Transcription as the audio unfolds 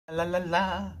La la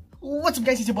la. What's up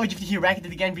guys, it's your boy GFT here back at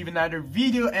it again with another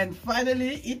video, and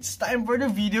finally it's time for the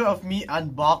video of me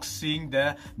unboxing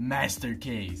the master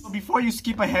case. So before you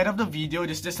skip ahead of the video,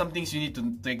 there's just some things you need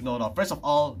to take note of. First of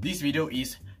all, this video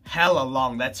is hella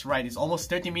long. That's right, it's almost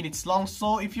 30 minutes long.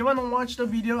 So if you want to watch the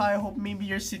video, I hope maybe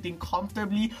you're sitting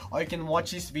comfortably, or you can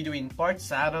watch this video in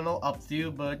parts. I don't know, up to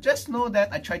you, but just know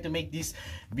that I tried to make this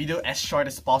video as short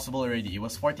as possible already. It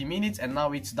was 40 minutes and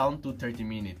now it's down to 30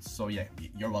 minutes. So yeah,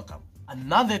 you're welcome.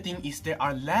 Another thing is there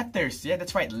are letters. Yeah,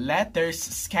 that's right, letters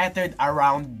scattered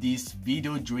around this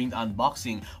video during the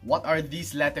unboxing. What are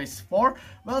these letters for?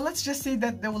 Well, let's just say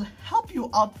that they will help you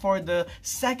out for the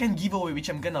second giveaway which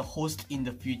I'm gonna host in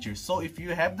the future. So if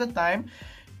you have the time,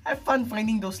 have fun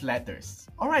finding those letters.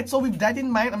 Alright, so with that in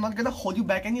mind, I'm not gonna hold you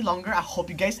back any longer. I hope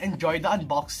you guys enjoyed the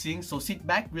unboxing. So sit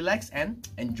back, relax, and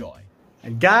enjoy.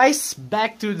 And guys,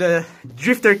 back to the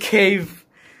drifter cave.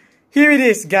 Here it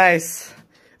is, guys.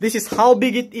 This is how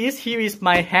big it is. Here is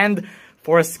my hand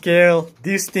for scale.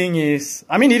 This thing is,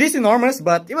 I mean, it is enormous,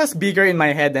 but it was bigger in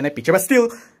my head than a picture. But still,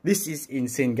 this is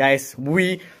insane, guys.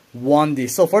 We won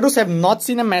this. So for those who have not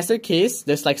seen a master case,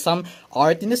 there's like some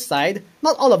art in the side.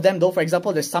 Not all of them though. For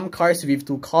example, there's some cars with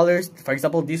two colors. For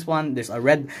example, this one, there's a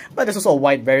red, but there's also a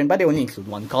white variant, but they only include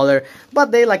one color. But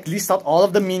they like list out all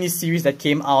of the mini series that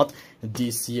came out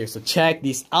this year. So check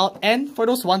this out. And for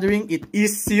those wondering, it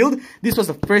is sealed. This was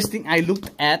the first thing I looked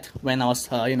at when I was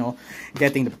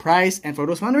getting the price. And for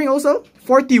those wondering also,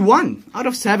 41 out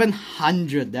of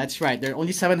 700. That's right, there are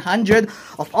only 700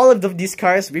 of all of these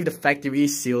cars with the factory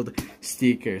sealed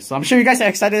sticker. So I'm sure you guys are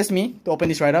excited as me to open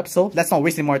this right up. So let's not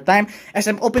waste any more time. As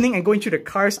I'm opening and going through the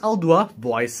cars, I'll do a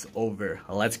voice over.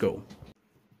 Let's go.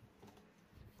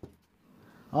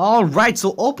 Alright,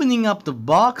 so opening up the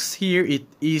box, here it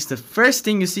is. The first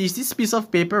thing you see is this piece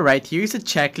of paper right here. Is a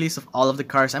checklist of all of the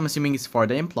cars. I'm assuming it's for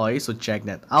the employees, so check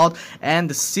that out. And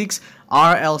the 6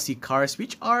 RLC cars,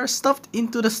 which are stuffed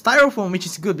into the styrofoam, which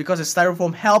is good because the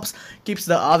styrofoam keeps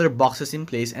the other boxes in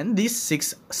place. And these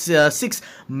six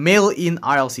mail-in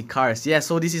RLC cars. Yeah,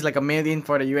 so this is like a mail-in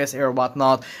for the USA or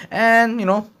whatnot. And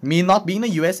me not being a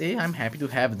USA, I'm happy to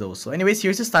have those. So anyways,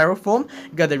 here's the styrofoam.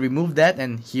 You gotta remove that,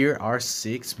 and here are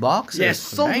 6 boxes. Yes,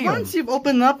 so once you've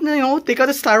opened up, take out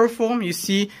the styrofoam, you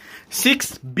see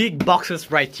 6 big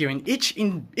boxes right here. In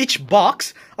each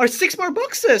box are 6 more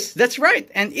boxes. That's right.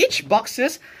 And each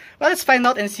boxes, well, let's find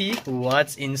out and see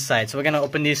what's inside. So we're gonna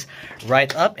open this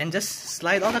right up and just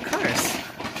slide all the cars.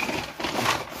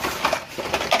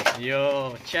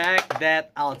 Yo, check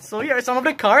that out. So here are some of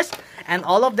the cars, and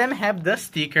all of them have the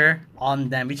sticker on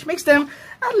them, which makes them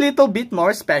a little bit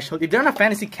more special. If they're on a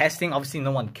fantasy casting, obviously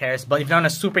no one cares. But if they're on a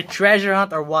super treasure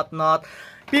hunt or whatnot,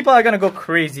 people are gonna go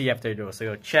crazy after those.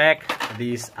 So check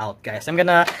these out, guys. I'm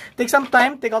gonna take some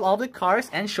time, take out all the cars,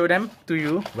 and show them to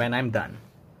you when I'm done.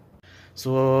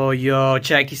 So yo,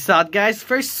 check this out, guys.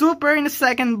 First super in the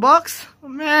second box.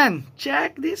 Man,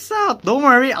 check this out. Don't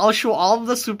worry, I'll show all of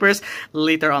the supers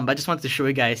later on, but I just wanted to show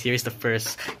you guys. Here's the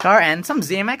first car, and some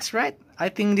ZMX, right? I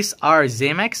think these are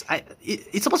ZMX.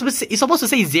 It's supposed to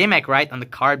say ZMX, right, on the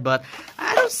card, but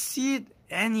I don't see it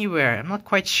anywhere. I'm not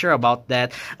quite sure about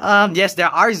that. Yes, there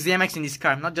are ZMX in this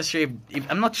car. I'm not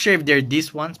sure if they're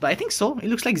these ones, but I think so. It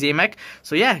looks like ZMX.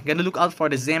 So yeah, gonna look out for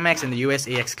the ZMX and the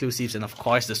USA exclusives, and of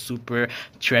course the super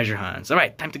treasure hunts.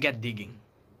 Alright, time to get digging.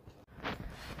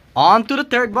 On to the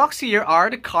third box. Here are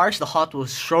the cars, the Hot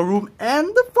Wheels showroom, and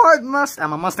the Ford Mustang.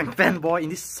 I'm a Mustang fanboy in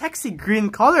this sexy green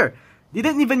color.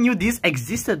 Didn't even knew this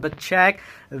existed, but check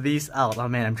this out. Oh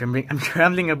man, I'm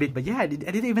trembling a bit, but yeah, I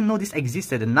didn't even know this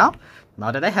existed. And now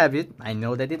that I have it, I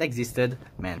know that it existed.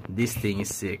 Man, this thing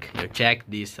is sick. Yo, check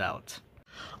this out.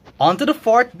 On to the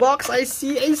fourth box, I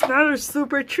see another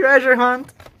super treasure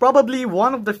hunt. Probably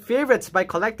one of the favorites by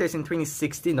collectors in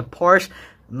 2016, the Porsche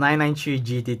 993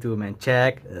 GT2, man.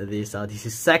 Check this out. This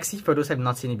is sexy for those who have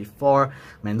not seen it before.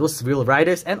 Man, those real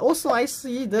riders. And also I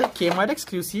see the Kmart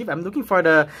exclusive. I'm looking for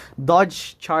the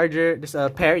Dodge Charger. There's a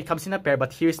pair. It comes in a pair,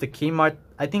 but here's the Kmart.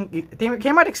 I think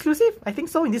Kmart exclusive. I think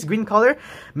so, in this green color.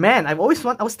 Man, I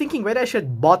was thinking whether I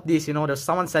should bought this. There's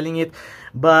someone selling it,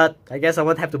 but I guess I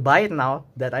won't have to buy it now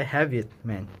that I have it.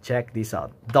 Man, check this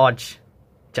out. Dodge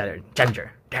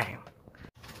Challenger. Damn.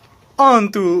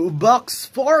 On to box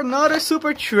 4, another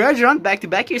super treasure hunt. Back to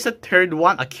back. Here's a third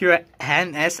one, Acura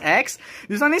NSX.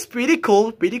 This one is pretty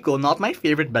cool. Not my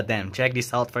favorite, but damn, check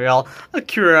this out for y'all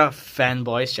Acura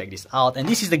fanboys. Check this out. And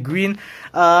this is the green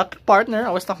partner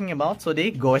I was talking about. So they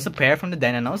go as a pair from the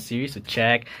Dynamo series. So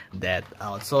check that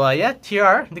out. So yeah, here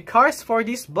are the cars for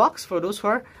this box. For those who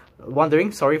are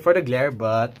wondering, sorry for the glare,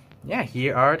 but yeah,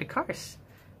 here are the cars.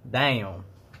 Damn.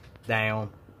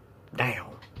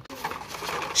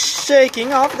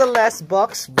 Shaking off the last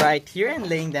box right here and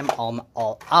laying them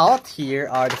all out. Here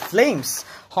are the Flames,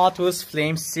 Hot Wheels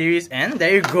Flames series, and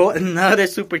there you go, another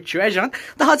super treasure hunt,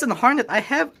 the Hudson Hornet. I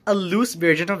have a loose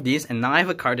version of this, and now I have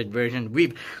a carded version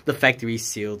with the factory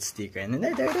sealed sticker. And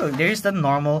then there you go, there's the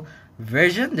normal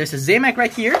version. There's a Zamac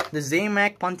right here, the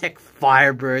Zamac Pontiac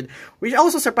Firebird, which I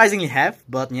also surprisingly have,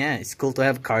 but yeah, it's cool to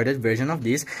have a carded version of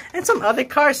this, and some other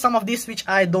cars, some of these which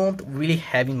I don't really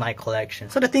have in my collection.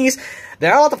 So the thing is,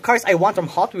 there are a lot of cars I want from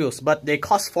Hot Wheels, but they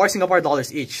cost 4 Singapore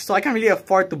dollars each, so I can't really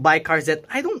afford to buy cars that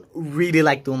I don't really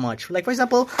like too much. Like for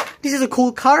example, this is a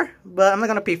cool car, but I'm not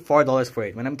gonna pay $4 for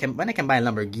it when I can buy a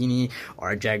Lamborghini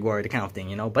or a Jaguar, the kind of thing,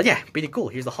 you know. But yeah, pretty cool.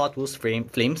 Here's the Hot Wheels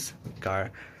Flames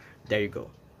car. There you go.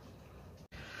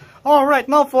 Alright,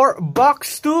 now for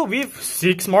box 2, with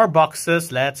 6 more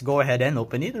boxes. Let's go ahead and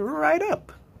open it right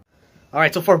up.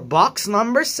 Alright, so for box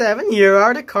number 7, here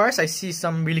are the cars. I see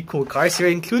some really cool cars here,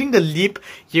 including the Leap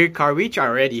Year car, which I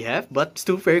already have, but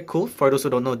still very cool. For those who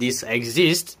don't know, this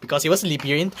exists because it was a leap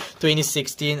year in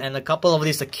 2016, and a couple of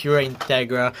these Acura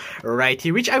Integra right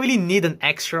here, which I really need an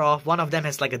extra of. One of them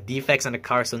has like a defects on the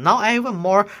car, so now I have a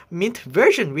more mint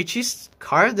version, which is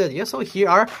carded. Yeah, so here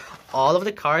are all of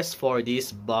the cars for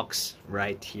this box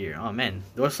right here. Oh man,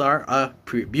 those are a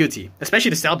beauty,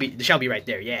 especially the Shelby right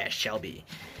there. Yeah, Shelby.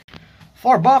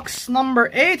 For box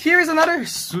number 8, here is another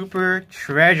super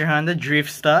treasure hunt, the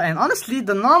Drifter. And honestly,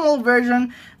 the normal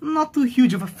version, not too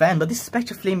huge of a fan, but this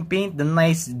Spectre Flame paint, the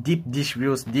nice deep dish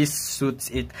wheels, this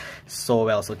suits it so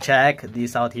well. So check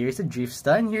this out. Here is the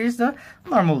Drifter, and here is the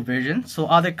normal version. So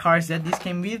other cars that this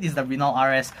came with is the Renault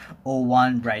RS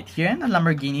 01 right here, and the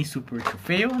Lamborghini Super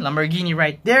Trofeo, Lamborghini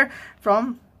right there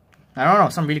from, I don't know,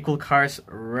 some really cool cars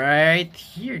right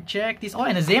here. Check this. Oh,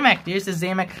 and a Zamac. There's the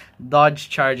Zamac Dodge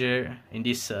Charger in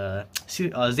this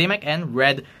Zamac and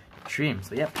red trim.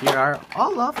 So yep, here are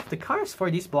all of the cars for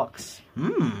this box.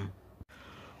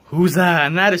 Huzzah!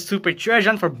 Another super treasure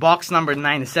hunt for box number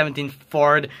 9, the 17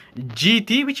 Ford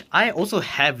GT, which I also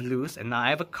have loose, and now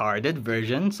I have a carded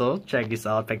version. So check this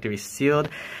out, factory sealed.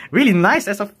 Really nice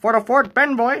for the Ford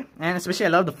fanboy, and especially I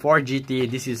love the Ford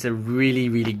GT. This is a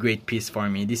really great piece for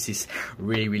me. This is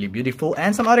really beautiful.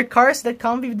 And some other cars that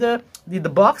come with the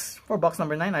box for box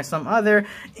number 9 are some other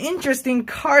interesting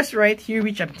cars right here,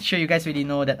 which I'm sure you guys already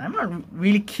know that I'm not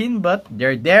really keen, but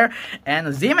they're there. And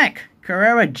a Zamac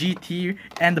Carrera GT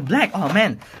and the black. Oh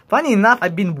man, funny enough,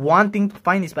 I've been wanting to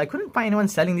find this, but I couldn't find anyone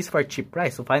selling this for a cheap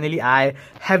price. So finally, I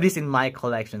have this in my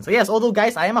collection. So yes, although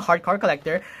guys, I am a hard car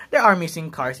collector, there are missing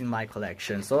cars in my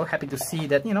collection. So happy to see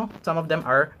that, you know, some of them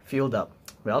are filled up.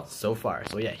 Well, so far.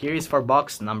 So yeah, here is for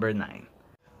box number 9.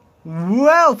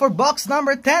 Well, for box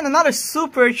number 10, another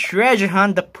super treasure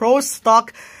hunt, the Pro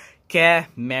Stock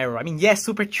Camaro. I mean, yes,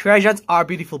 super treasure hunts are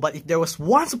beautiful, but if there was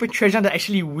one super treasure hunt that I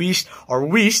actually wished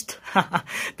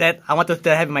that I wanted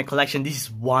to have in my collection, this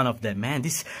is one of them, man.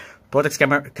 This Protex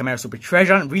Camaro super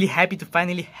treasure hunt. I'm really happy to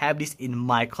finally have this in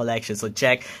my collection. So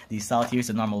check this out. Here's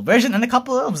the normal version and a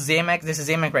couple of Zamacs. This is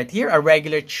Zamac right here, a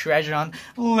regular treasure hunt.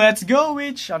 Let's go,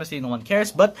 which honestly no one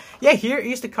cares. But yeah, here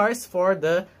is the cars for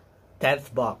the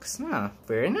 10th box.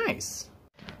 Very nice.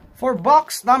 For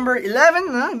box number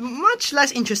 11, much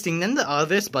less interesting than the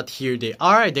others, but here they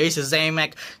are. There is a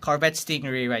Zamac Corvette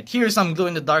Stingray right here, some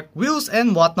glow-in-the-dark wheels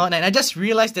and whatnot, and I just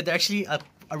realized that they're actually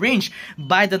arranged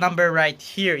by the number right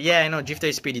here. Yeah, I know Drifter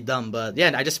is pretty dumb, but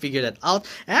yeah, I just figured that out.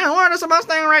 And there's a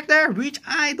Mustang right there, which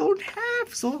I don't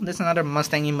have, so there's another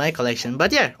Mustang in my collection.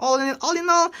 But yeah, all in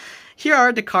all, here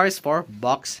are the cars for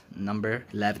box number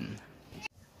 11.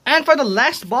 And for the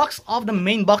last box of the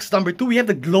main box number 2, we have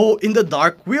the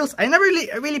glow-in-the-dark wheels. I never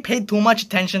really paid too much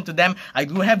attention to them. I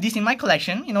do have this in my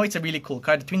collection. You know, it's a really cool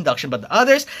car, the Twin Induction, but the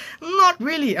others, not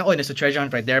really. Oh, there's a treasure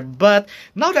hunt right there. But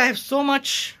now that I have so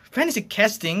much fantasy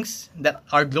castings that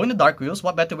are glow-in-the-dark wheels,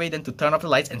 what better way than to turn off the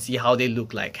lights and see how they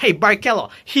look like. Hey, Barrichello,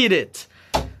 hit it!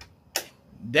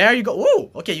 There you go. Whoa!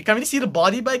 Okay, you can't really see the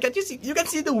body, but you can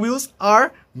see the wheels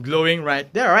are glowing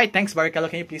right there. Alright, thanks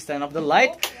Barrichello. Can you please turn off the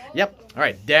light? Yep.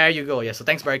 Alright, there you go. Yeah, so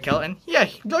thanks Barrichello. And yeah,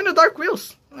 glow-in-the-dark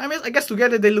wheels. I mean, I guess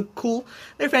together they look cool.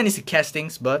 They're fantasy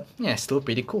castings, but yeah, still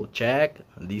pretty cool. Check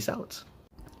these out.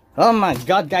 Oh my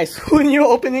god, guys. Who knew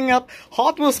opening up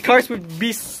Hot Wheels cars would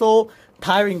be so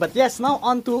tiring? But yes, now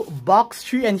on to box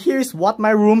 3, and here's what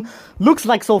my room looks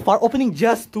like so far, opening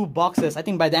just 2 boxes. I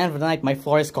think by the end of the night my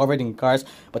floor is covered in cars,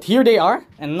 but here they are.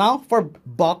 And now for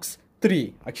box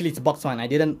 3. Actually, it's box 1. I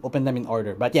didn't open them in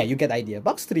order, but yeah, you get the idea.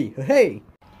 Box 3. Hey,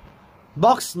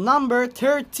 box number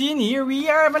 13. Here we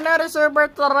have another super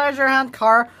treasure hunt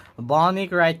car,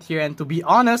 Bonic right here. And to be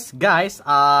honest, guys,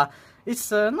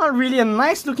 it's not really a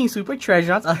nice looking super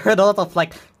treasure hunt. I heard a lot of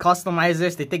like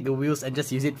customizers, they take the wheels and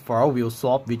just use it for a wheel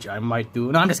swap, which I might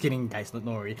do. No, I'm just kidding, guys, don't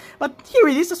worry. But here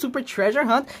it is, a super treasure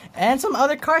hunt, and some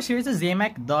other cars. Here's a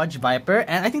Zamac Dodge Viper,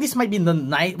 and I think this might be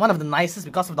one of the nicest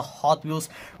because of the Hot Wheels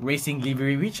racing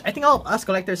livery, which I think all of us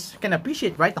collectors can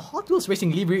appreciate, right? The Hot Wheels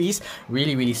racing livery is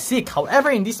really sick.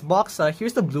 However, in this box,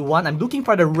 here's the blue one. I'm looking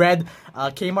for the red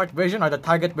Kmart version or the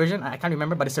Target version. I can't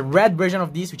remember, but it's a red version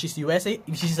of this, which is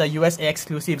a USA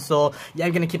exclusive. So yeah,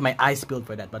 I'm gonna keep my eyes peeled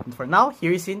for that. But for now,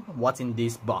 here is what's in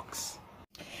this box.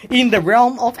 In the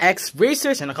realm of X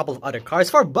Racers and a couple of other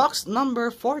cars, for box number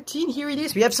 14, here it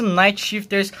is. We have some night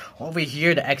shifters over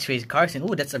here, the X Race cars, and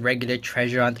oh, that's a regular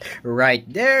treasure hunt right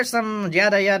there. Some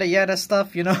yada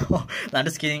stuff, you know. Not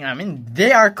just kidding. I mean,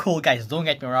 they are cool, guys. Don't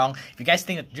get me wrong. If you guys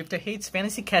think that Drifter hates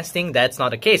fantasy casting, that's not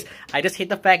the case. I just hate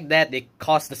the fact that they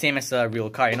cost the same as a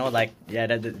real car, you know. Like,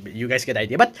 yeah, you guys get the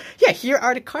idea. But yeah, here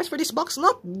are the cars for this box.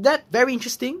 Not that very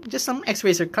interesting, just some X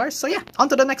Racer cars. So yeah, on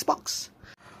to the next box.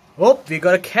 Oh, we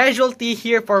got a casualty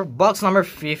here for box number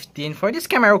 15 for this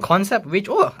Camaro concept, which,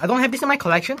 oh, I don't have this in my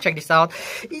collection. Check this out.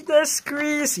 It does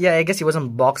crease. Yeah, I guess it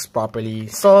wasn't boxed properly.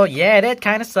 So, yeah, that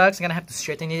kind of sucks. I'm gonna have to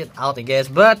straighten it out, I guess.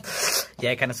 But,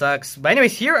 yeah, it kind of sucks. But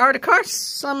anyways, here are the cars.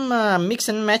 Some mix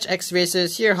and match X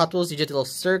Races. Here, Hot Wheels Digital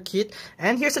Circuit.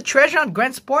 And here's a treasure hunt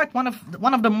Grand Sport. One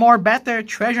of the more better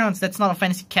treasure hunts that's not a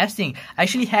fantasy casting. I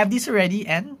actually have this already,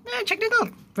 and check it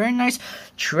out. Very nice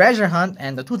treasure hunt,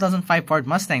 and the 2005 Ford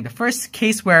Mustang, the first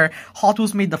case where Hot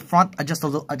Wheels made the front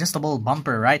adjustable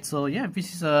bumper, right? So yeah,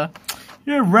 this is a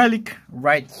relic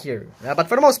right here. But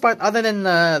for the most part, other than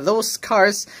those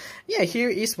cars, yeah, here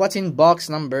is what's in box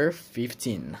number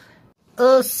 15.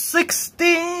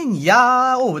 16,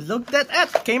 yeah. Oh, look at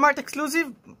that, Kmart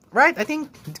exclusive, right? I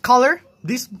think color.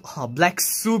 This black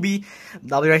Subi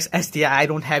WRX STI, I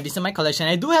don't have this in my collection.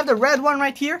 I do have the red one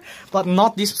right here, but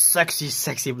not this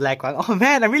sexy black one. Oh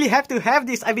man, I really have to have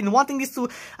this. I've been wanting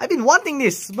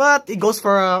this, but it goes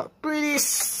for a pretty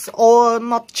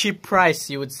not cheap price,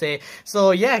 you would say. So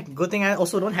yeah, good thing I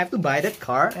also don't have to buy that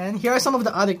car. And here are some of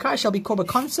the other cars. Shelby Cobra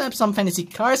Concept, some fantasy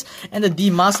cars, and the D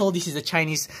Muscle. This is a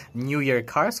Chinese New Year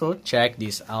car, so check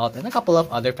this out. And a couple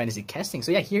of other fantasy castings.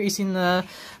 So yeah, here is in the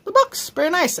box.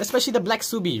 Very nice, especially the Black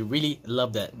Subi, really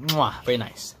love that. Mwah, very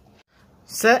nice.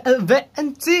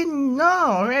 17,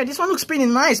 no, yeah, this one looks pretty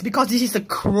nice because this is the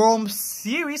Chrome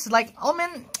series. Like, oh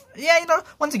man, yeah, you know,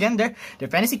 once again, they're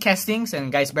fantasy castings, and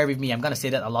guys, bear with me, I'm gonna say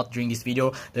that a lot during this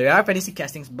video. There are fantasy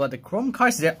castings, but the Chrome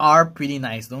cars, they are pretty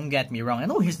nice, don't get me wrong.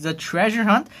 And oh, here's the treasure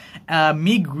hunt,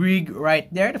 MiG rig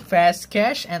right there, the fast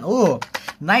cash, and oh,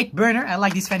 Night Burner. I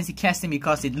like this fantasy casting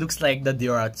because it looks like the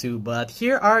Diora too. But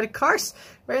here are the cars.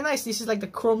 Very nice. This is like the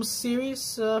Chrome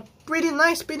series. Pretty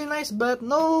nice, but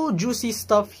no juicy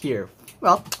stuff here.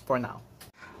 Well, for now.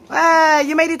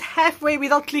 You made it halfway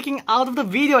without clicking out of the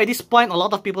video. At this point, a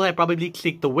lot of people have probably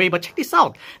clicked away, but check this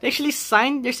out. They actually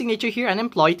signed their signature here, an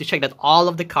employee, to check that all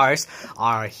of the cars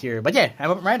are here. But yeah,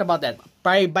 I'm right about that.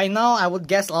 By now, I would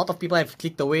guess a lot of people have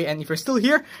clicked away, and if you're still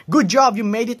here, good job, you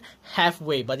made it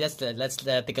halfway. But let's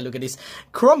take a look at these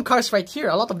Chrome cars right here.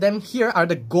 A lot of them here are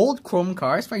the gold Chrome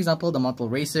cars. For example, the Model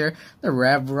Racer, the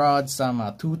Rev Rod,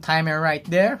 some two-timer right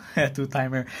there.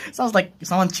 Two-timer. Sounds like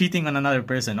someone cheating on another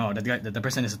person. Oh, the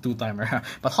person is a two-timer.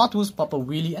 But Hot Wheels, Papa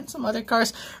Wheelie, and some other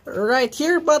cars right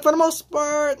here. But for the most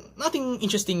part, nothing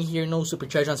interesting here. No super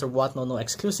treasures or what. No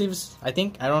exclusives, I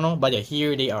think. I don't know. But yeah,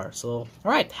 here they are. So,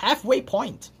 alright, halfway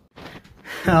point.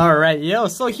 Alright, yo,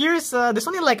 so here's there's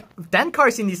only like 10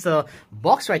 cars in this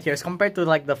box right here as compared to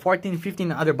like the 14,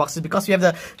 15 other boxes, because we have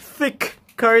the thick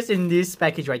cars in this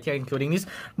package right here, including these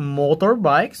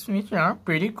motorbikes, which are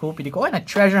pretty cool, and a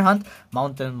treasure hunt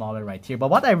mountain mauler right here. But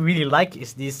what I really like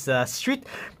is this street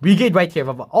brigade right here.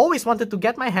 I've always wanted to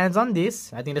get my hands on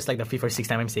this. I think that's like the 5th or 6th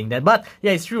time I'm saying that, but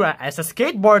yeah, it's true. As a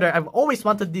skateboarder, I've always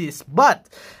wanted this, but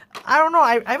I don't know,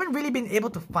 I haven't really been able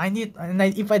to find it, and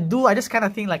if I do, I just kind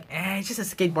of think like, it's just a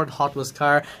skateboard Hot Wheels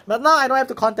car. But now I don't have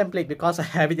to contemplate because I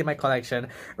have it in my collection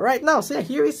right now. So yeah,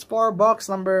 here is for box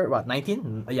number, what,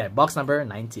 19? Yeah, box number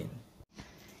 19.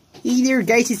 Hey there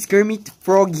guys, it's Kermit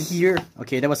Frog here.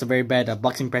 Okay, that was a very bad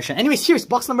box impression. Anyways, here's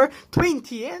box number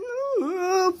 20,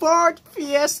 and Ford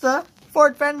Fiesta.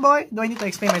 Ford fanboy, do I need to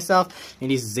explain myself? In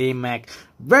this Zamac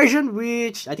version,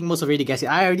 which I think most of you already guessed it.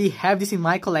 I already have this in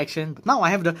my collection, but now I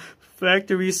have the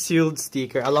factory sealed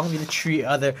sticker along with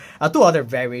the two other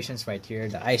variations right here.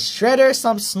 The Ice Shredder,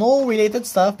 some snow related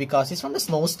stuff because it's from the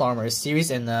Snowstormers series,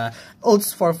 and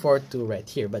Oats 442 right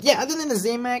here. But yeah, other than the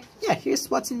Zamac, yeah, here's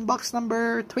what's in box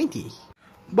number 20.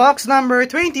 Box number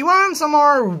 21, some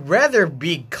more rather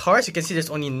big cars. You can see there's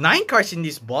only 9 cars in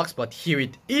this box, but here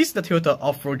it is, the Toyota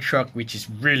off-road truck, which is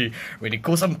really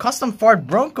cool. Some custom Ford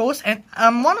Broncos, and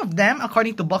one of them,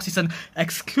 according to box, is an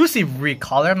exclusive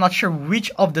recolor. I'm not sure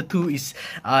which of the two is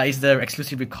the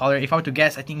exclusive recolor. If I were to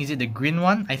guess, I think is it the green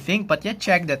one, I think. But yeah,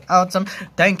 check that out. Some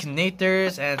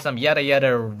tankinators and some yada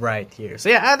yada right here. So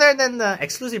yeah, other than the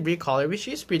exclusive recolor, which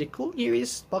is pretty cool, here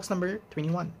is box number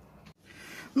 21.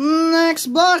 Next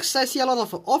box, I see a lot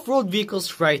of off-road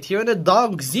vehicles right here. The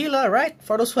Dogzilla, right?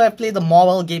 For those who have played the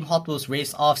mobile game Hot Wheels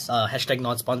Race Offs, hashtag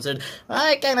not sponsored.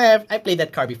 I played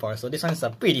that car before, so this one's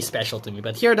pretty special to me.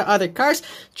 But here are the other cars.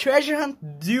 Treasure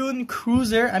Hunt Dune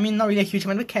Cruiser. I mean, not really a huge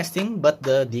amount of casting, but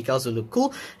the decals will look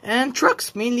cool. And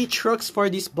trucks, mainly trucks for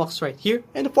this box right here.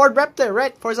 And the Ford Raptor,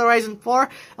 right? Forza Horizon 4.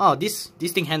 Oh, this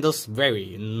thing handles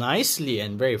very nicely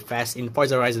and very fast in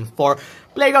Forza Horizon 4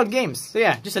 playground games. So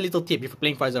yeah, just a little tip if you're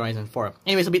playing Forza Horizon 4.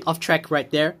 Anyways, a bit off track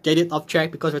right there. Get it off track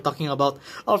because we're talking about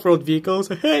off-road vehicles.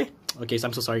 Hey. Okay, so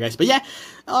I'm so sorry guys. But yeah,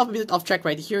 a bit off track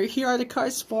right here. Here are the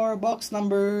cars for box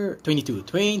number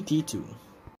 22.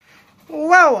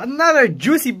 Wow, another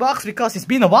juicy box because it's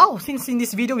been a while since in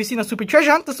this video we've seen a Super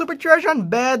Treasure Hunt. The Super Treasure Hunt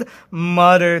Bad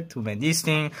Mother 2, man. This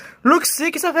thing looks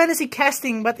sick. It's a fantasy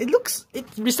casting, but it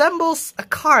resembles a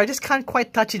car. I just can't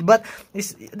quite touch it, but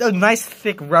it's the nice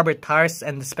thick rubber tires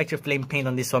and the Spectre Flame paint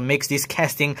on this one makes this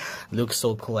casting look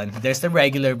so cool. And there's the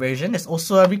regular version. There's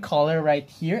also a recolor right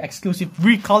here, exclusive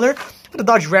recolor for the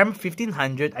Dodge Ram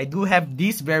 1500. I do have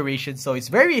this variation, so it's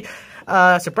very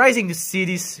surprising to see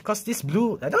this because this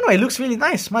blue, I don't know, it looks really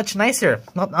nice, much nicer.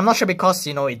 I'm not sure because,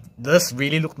 you know, it does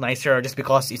really look nicer or just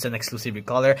because it's an exclusive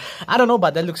recolor. I don't know,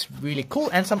 but that looks really cool.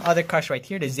 And some other cars right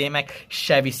here, the Zamac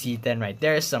Chevy C10 right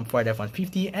there, some Ford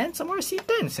F-150 and some more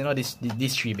C10s, you know,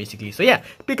 these three basically. So yeah,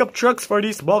 pick up trucks for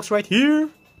this box right here.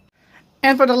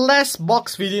 And for the last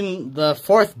box within the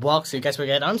fourth box, you guys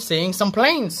forget I'm saying some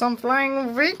planes, some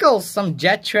flying vehicles, some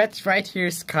jet jets right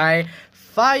here, Sky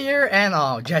Fire, and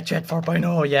oh, Jet Jet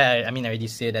 4.0. Yeah, I mean, I already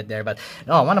said that there, but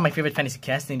no, one of my favorite fantasy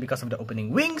casting because of the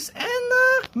opening wings and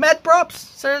mad props.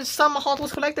 So some Hot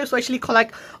Wheels collectors who actually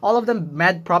collect all of the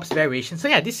mad props variations. So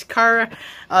yeah, this car,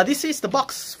 this is the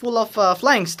box full of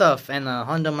flying stuff and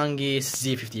Honda Manggis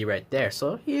Z50 right there.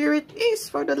 So here it is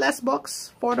for the last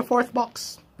box, for the fourth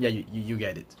box. Yeah, you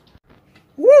get it.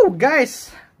 Woo,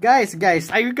 guys,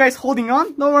 are you guys holding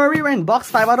on? Don't worry, we're in box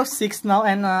 5 out of 6 now,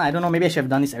 and I don't know, maybe I should have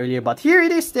done this earlier, but here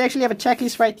it is. They actually have a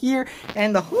checklist right here,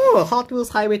 and the Hot Wheels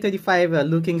Highway 35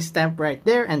 looking stamp right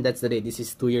there, and that's the date. This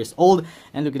is 2 years old,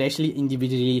 and look, it actually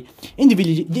individually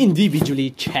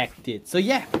checked it. So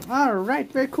yeah,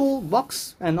 alright, very cool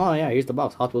box, and oh yeah, here's the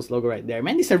box, Hot Wheels logo right there.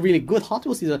 Man, this is a really good Hot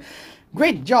Wheels. Is a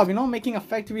great job, you know, making a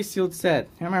factory sealed set.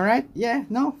 Am I right? Yeah,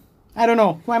 no? I don't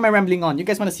know. Why am I rambling on? You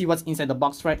guys want to see what's inside the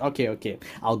box, right? Okay.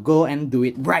 I'll go and do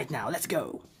it right now. Let's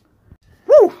go.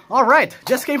 Woo! Alright.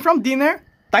 Just came from dinner.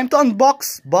 Time to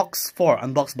unbox box 4.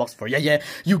 Unbox box 4. Yeah.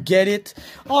 You get it.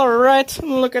 Alright.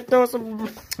 Look at those.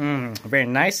 Very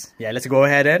nice. Yeah, let's go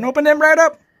ahead and open them right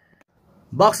up.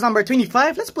 Box number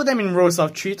 25. Let's put them in rows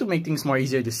of 3 to make things more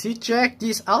easier to see. Check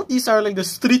these out. These are like the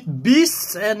street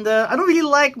beasts. And I don't really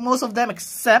like most of them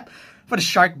except for the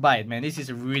shark bite, man. This is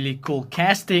a really cool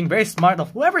casting, very smart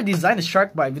of whoever designed the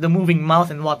shark bite with the moving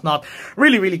mouth and whatnot.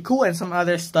 Really cool. And some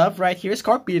other stuff right here.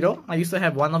 Scorpedo. I used to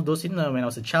have one of those when I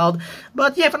was a child.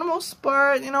 But yeah, for the most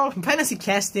part, you know, fantasy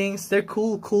castings, they're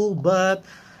cool, but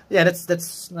yeah,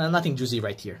 that's nothing juicy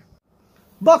right here.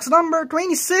 Box number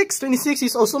 26. 26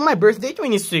 is also my birthday,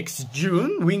 26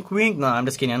 June. Wink, wink. No, I'm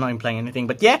just kidding. I'm not implying anything.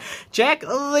 But yeah, check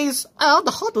these out.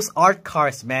 The Hot Wheels art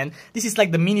cars, man. This is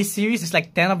like the mini-series. It's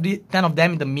like 10 of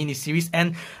them in the mini-series.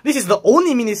 And this is the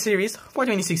only mini-series for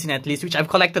 2016 at least, which I've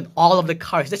collected all of the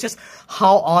cars. That's just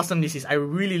how awesome this is. I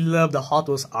really love the Hot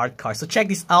Wheels art cars. So check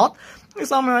this out. There's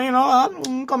some, you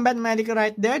know, Combat Medic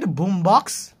right there. The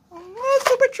boombox.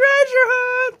 Super Treasure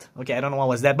Hunt! Okay, I don't know what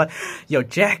was that, but yo,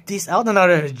 check this out.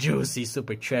 Another juicy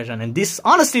Super Treasure Hunt, and this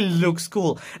honestly looks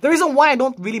cool. The reason why I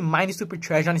don't really mind the Super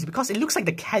Treasure Hunt is because it looks like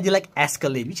the Cadillac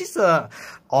Escalade, which is a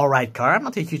alright car. I'm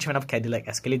not a huge fan of Cadillac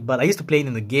Escalade, but I used to play it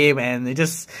in the game, and it's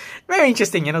just very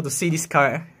interesting, you know, to see this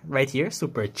car right here,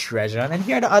 Super Treasure Hunt. And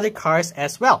here are the other cars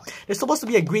as well. There's supposed to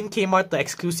be a green Kmart, the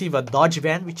exclusive Dodge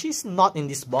van, which is not in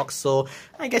this box, so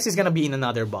I guess it's gonna be in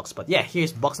another box. But yeah,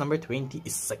 here's box number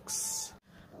 26.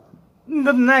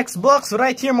 The next box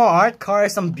right here, more art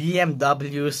cars, some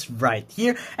BMWs right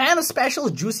here, and a special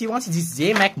juicy one is this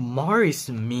Zamac Morris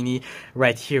Mini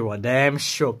right here. Well, damn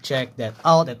sure, check that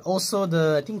out. And also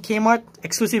the, I think, Kmart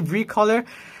exclusive recolor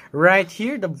right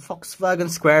here, the Volkswagen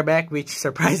Squareback, which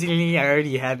surprisingly I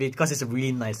already have it because it's a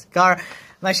really nice car.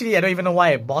 And actually, I don't even know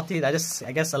why I bought it. I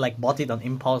guess I like bought it on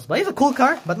impulse. But it's a cool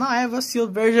car. But now I have a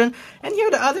sealed version. And here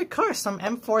are the other cars. Some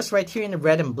M4s right here in the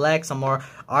red and black. Some more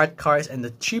art cars. And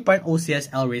the 3.0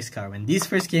 CSL race car. When this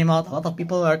first came out, a lot of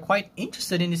people are quite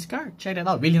interested in this car. Check that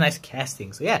out. Really nice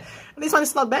casting. So yeah, and this one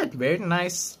is not bad. Very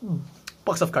nice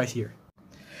box of cars here.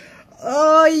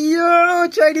 Oh, yo,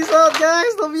 check this out,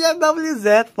 guys. The BMW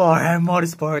Z4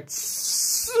 Motorsport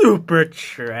Super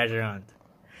Treasure Hunt.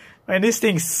 Man, this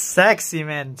thing's sexy,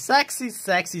 man.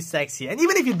 Sexy. And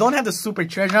even if you don't have the Super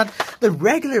Treasure Hunt, the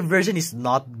regular version is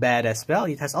not bad as well.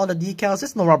 It has all the decals.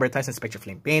 There's no rubber tires and Spectre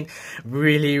Flame paint.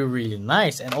 Really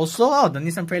nice. And also, oh, the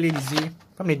Nissan Fairlady Z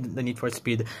from the Need for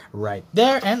Speed right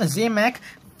there. And a ZMAC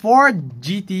Ford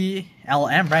GT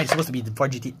LM, right? It's supposed to be the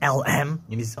Ford GT LM.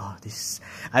 And this,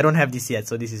 I don't have this yet,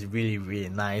 so this is really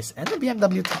nice. And the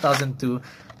BMW 2002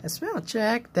 as well.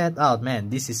 Check that out,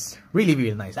 man. This is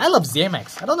really nice. I love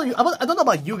ZMAX. I don't know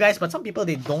about you guys, but some people,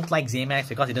 they don't like ZMAX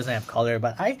because it doesn't have color.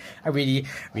 But I really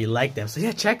like them. So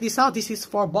yeah, check this out. This is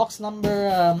for box number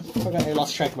I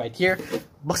lost track right here.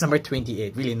 Box number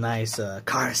 28. Really nice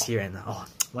cars here. And oh,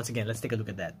 once again, let's take a look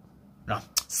at that. No,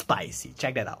 spicy.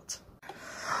 Check that out.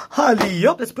 Holy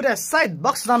up, let's put it aside.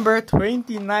 Box number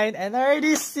 29, and I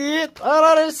already see it.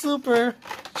 Another Super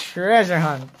Treasure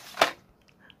Hunt.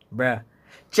 Bruh,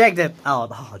 check that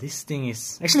out. Oh, this thing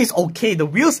is... Actually, it's okay. The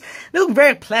wheels, they look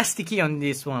very plasticky on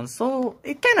this one. So,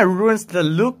 it kind of ruins the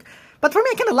look. But for me,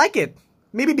 I kind of like it.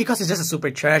 Maybe because it's just a Super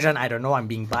Treasure Hunt, I don't know, I'm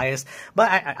being biased. But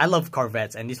I love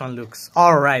Corvettes, and this one looks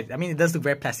alright. I mean, it does look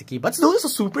very plasticky, but still it's a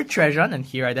Super Treasure Hunt, and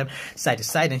here are them side to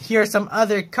side. And here are some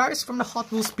other cars from the Hot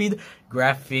Wheels Speed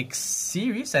Graphics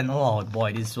series. And oh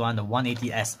boy, this one, the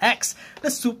 180SX,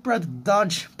 the Supra, the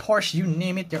Dodge, Porsche, you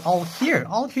name it, they're all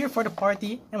here for the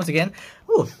party. And once again,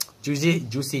 ooh, juicy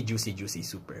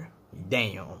Super.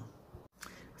 Damn.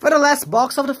 For the last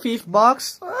box of the 5th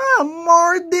box,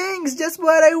 more dings, just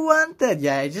what I wanted.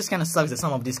 Yeah, it just kind of sucks that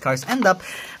some of these cars end up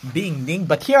being dinged.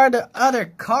 But here are the other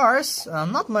cars.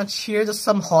 Not much here, just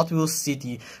some Hot Wheels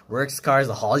City Works cars.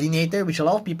 The Hollinator, which a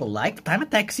lot of people like. Time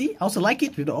Taxi, I also like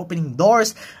it with the opening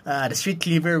doors. The Street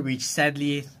Cleaver, which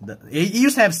sadly, it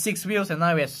used to have 6 wheels and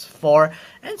now it has 4.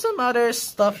 And some other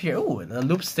stuff here. Ooh, the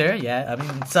Loopster, yeah. I mean,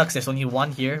 it sucks there's only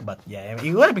 1 here. But yeah,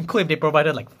 it would have been cool if they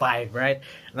provided like 5, right?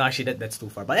 No, actually, that's too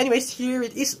far. But anyways, here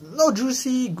it is. No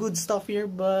juicy, good stuff here,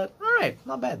 but alright,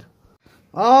 not bad.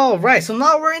 Alright, so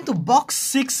now we're into box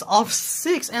 6 of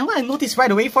 6. And what I noticed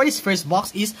right away for this first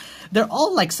box is they're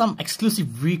all like some exclusive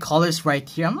recolors right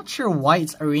here. I'm not sure why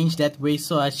it's arranged that way,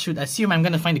 so I should assume I'm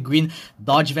gonna find the green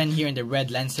Dodge van here and the red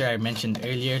Lancer I mentioned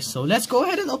earlier. So let's go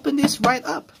ahead and open this right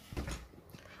up.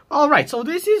 Alright, so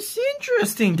this is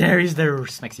interesting. There is the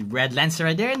sexy red Lancer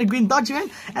right there and the green Dodge van.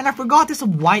 And I forgot there's a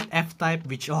white F-Type,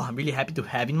 which, oh, I'm really happy to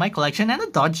have in my collection. And a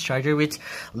Dodge Charger, which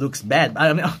looks bad.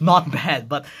 I mean, not bad,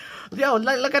 but, yo,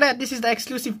 look at that. This is the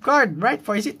exclusive card, right?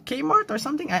 For, is it Kmart or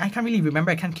something? I can't really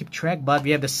remember. I can't keep track. But we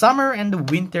have the summer and the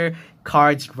winter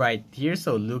cards right here.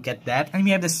 So look at that. And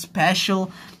we have the special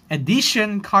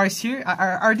edition cars here.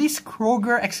 Are these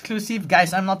Kroger exclusive?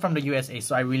 Guys, I'm not from the USA,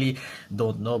 so I really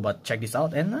don't know, but check this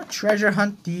out. And Treasure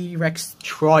Hunt T-Rex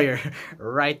Troyer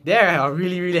right there. I'm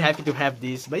really happy to have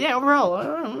this. But yeah,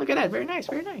 overall, look at that. Very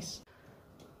nice.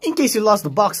 In case you lost the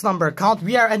box number count,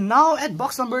 we are now at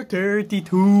box number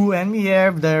 32, and we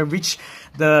have the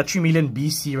 3 million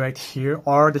BC right here,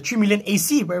 or the 3 million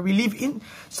AC, where we live in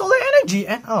solar energy.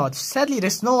 And oh, sadly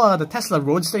there's no the Tesla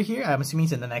Roadster here. I'm assuming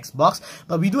it's in the next box,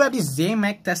 but we do have this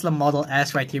ZMAC Tesla Model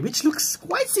S right here, which looks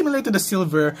quite similar to the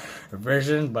silver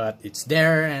version, but it's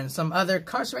there. And some other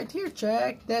cars right here.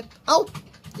 Check that out.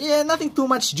 Yeah, nothing too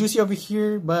much juicy over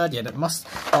here, but yeah, that must...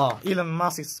 Oh, Elon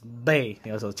Musk is bae.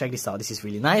 Yeah, so check this out. This is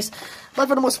really nice. But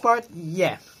for the most part,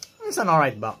 yeah, it's an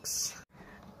alright box.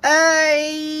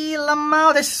 Hey,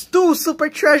 Lamau, there's 2 Super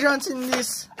Treasure Hunts in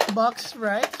this box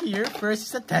right here. First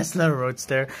is the Tesla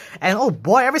Roadster. And oh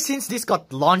boy, ever since this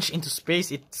got launched into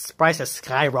space, its price has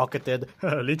skyrocketed.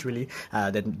 Literally.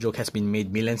 That joke has been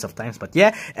made millions of times, but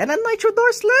yeah. And a Nitro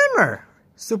Door Slammer.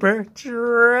 Super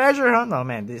Treasure Hunt. Oh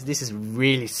man, this is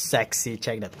really sexy.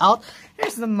 Check that out.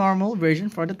 Here's the normal version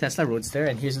for the Tesla Roadster,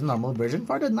 and here's the normal version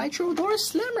for the Nitro Door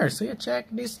Slammer. So yeah, check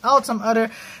this out. Some other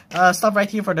stuff right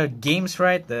here for the games,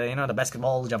 right? The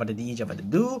basketball, Java the D, Java the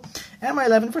Do.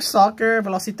 MR11 for soccer,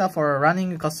 Velocita for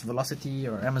running, because velocity,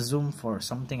 or Amazon for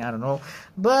something, I don't know.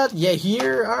 But yeah,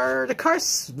 here are the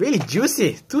cars. Really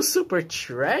juicy. 2 Super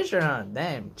Treasure Hunt.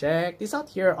 Damn, check this out.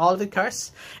 Here are all the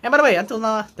cars. And by the way, until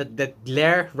now, that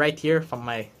glare right here from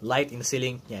my light in the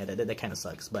ceiling, yeah, that kind of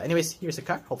sucks. But anyways, here's a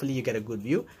car. Hopefully you get a good good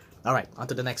view. Alright, on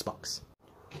to the next box.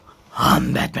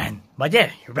 Batman. But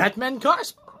yeah, Batman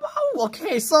cars. Oh,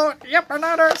 okay, so yep,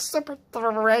 another super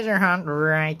treasure hunt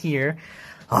right here.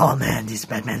 Oh man, this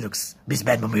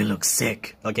Batmobile looks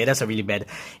sick. Okay, that's a really bad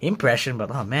impression,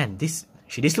 but oh man, this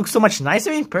looks so much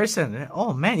nicer in person.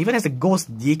 Oh man, even has the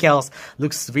ghost decals.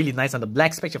 Looks really nice on the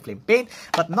black Spectre Flame paint.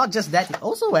 But not just that, it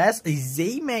also has a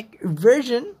Zamek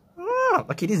version.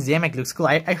 Okay, this Zamek looks cool.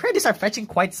 I heard these are fetching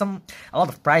a lot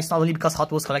of price, not only because Hot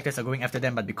Wheels collectors are going after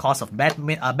them, but because of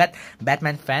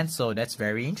Batman fans. So that's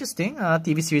very interesting.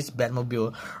 TV series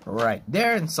Batmobile right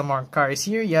there, and some more cars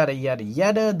here. Yada yada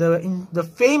yada. The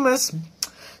famous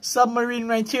submarine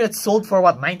right here that sold for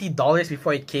what, $90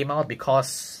 before it came out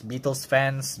because Beatles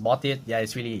fans bought it. Yeah,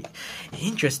 it's really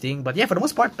interesting. But yeah, for the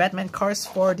most part, Batman cars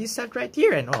for this set right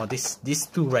here, and oh, these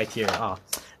two right here.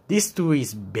 This two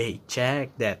is big.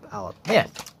 Check that out. Yeah,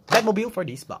 Batmobile for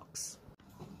this box.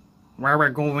 Where we're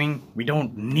going, we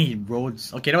don't need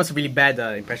roads. Okay, that was a really bad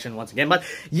impression once again. But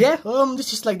yeah,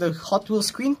 this is like the Hot Wheels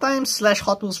Screen Time /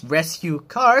 Hot Wheels Rescue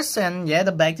cars. And yeah,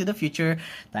 the Back to the Future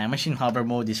Time Machine Hover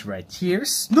mode is right here.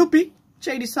 Snoopy,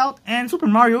 check this out. And Super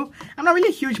Mario. I'm not really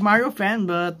a huge Mario fan,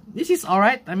 but this is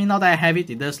alright. I mean, now that I have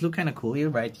it, it does look kind of cool here,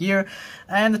 right here.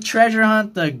 And the Treasure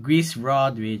Hunt, the Grease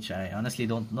Rod, which I honestly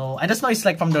don't know. I just know it's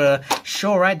like from the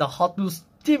show, right? The Hot Wheels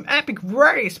Team Epic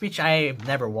Race, which I've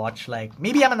never watched. Like,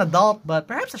 maybe I'm an adult, but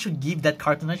perhaps I should give that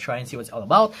cartoon a try and see what it's all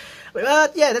about.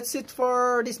 But yeah, that's it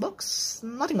for this box.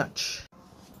 Nothing much.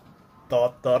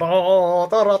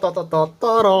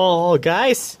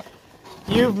 Guys,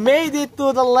 you've made it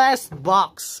to the last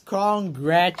box.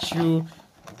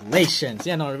 Congratulations.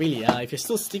 Yeah, no, really. If you're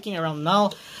still sticking around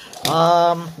now,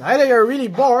 either you're really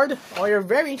bored or you're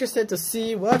very interested to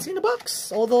see what's in the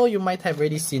box. Although you might have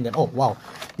already seen them. Oh, wow.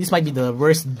 This might be the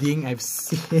worst thing I've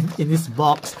seen in this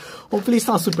box. Hopefully it's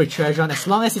not Super Treasure Hunt. As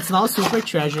long as it's not Super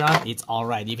Treasure Hunt, it's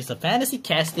alright. If it's a fantasy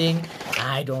casting,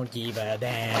 I don't give a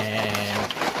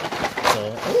damn.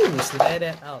 So, oh, slide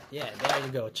that out. Yeah, there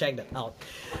you go. Check that out.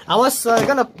 I was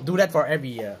gonna do that for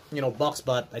every box,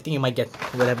 but I think it might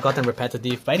would have gotten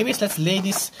repetitive. But anyways, let's lay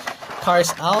these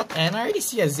cars out, and I already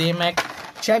see a Zamek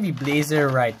Chevy Blazer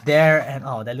right there, and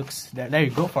oh, that looks there you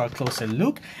go for a closer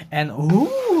look. And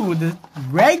ooh, the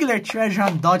regular Treasure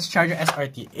Hunt Dodge Charger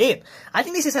SRT8. I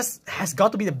think this has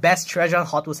got to be the best Treasure Hunt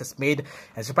Hot Wheels has made,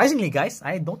 and surprisingly guys,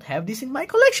 I don't have this in my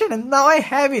collection, and now I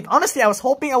have it. Honestly, I was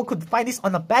hoping I could find this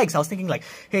on the pegs. I was thinking like,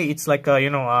 hey, it's like we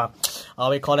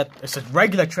call it, it's a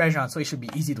regular Treasure Hunt, so it should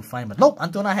be easy to find. But nope,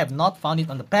 until now I have not found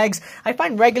it on the pegs. I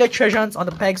find regular Treasure Hunts on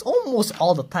the pegs almost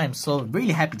all the time, so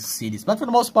really happy to see this. But for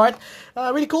the most part,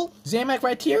 really cool. Zamek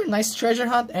right here, nice Treasure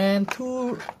Hunt, and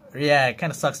two, yeah, it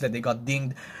kind of sucks that they got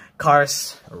dinged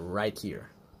cars right here.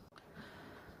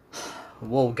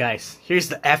 Whoa guys, here's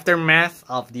the aftermath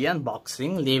of the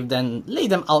unboxing. Lay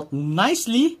them out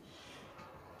nicely.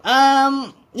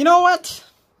 You know what?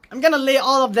 I'm gonna lay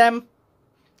all of them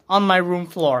on my room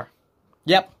floor.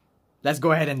 Yep, let's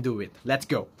go ahead and do it. Let's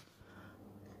go.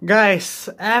 Guys,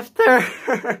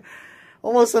 after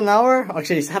almost an hour,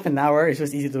 actually it's half an hour, it's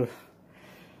just easy to...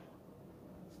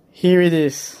 Here it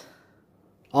is,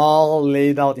 all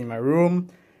laid out in my room,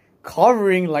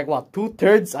 covering like what,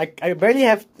 2/3. I barely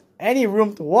have any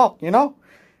room to walk, you know.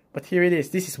 But here it is.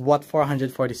 This is what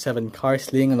 447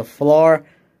 cars laying on the floor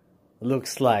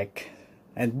looks like.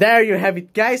 And there you have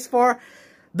it, guys, for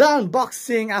the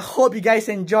unboxing. I hope you guys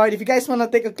enjoyed. If you guys want to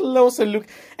take a closer look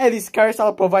at these cars,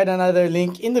 I'll provide another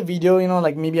link in the video, you know,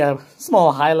 like maybe a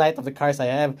small highlight of the cars I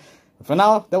have. But for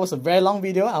now, that was a very long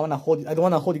video. I don't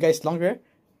want to hold you guys longer.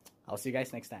 I'll see you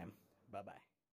guys next time.